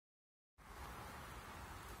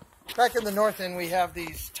Back in the north end, we have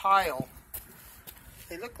these tile.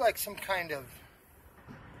 They look like some kind of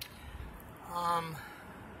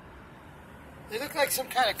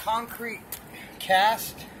concrete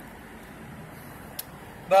cast,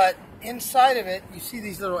 but inside of it you see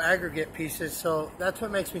these little aggregate pieces, so that's what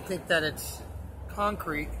makes me think that it's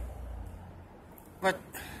concrete. But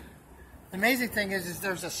the amazing thing is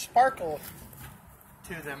there's a sparkle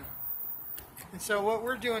to them. And so what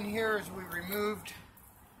we're doing here is we removed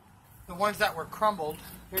the ones that were crumbled.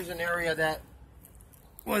 Here's an area that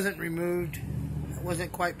wasn't removed. It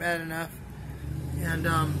wasn't quite bad enough. And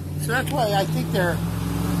so that's why I think they're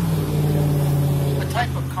a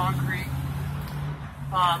type of concrete.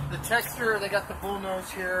 The texture, they got the bull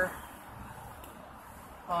nose here.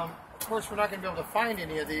 Of course, we're not going to be able to find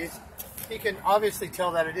any of these. You can obviously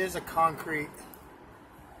tell that it is a concrete.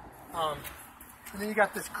 And then you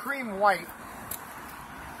got this cream white.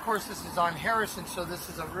 Of course, this is on Harrison, so this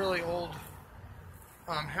is a really old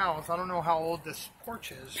house. I don't know how old this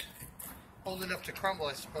porch is. Old enough to crumble,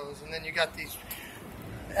 I suppose. And then you got these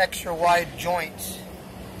extra wide joints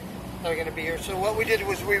that are going to be here. So what we did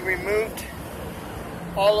was we removed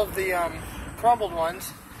all of the crumbled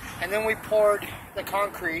ones, and then we poured the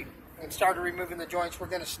concrete and started removing the joints. We're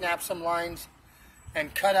going to snap some lines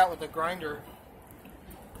and cut out with a grinder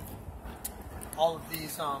all of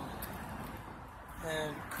these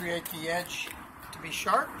and create the edge to be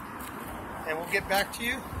sharp. And we'll get back to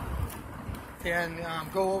you and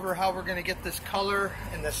go over how we're going to get this color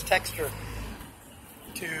and this texture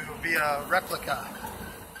to be a replica.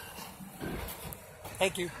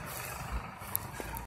 Thank you.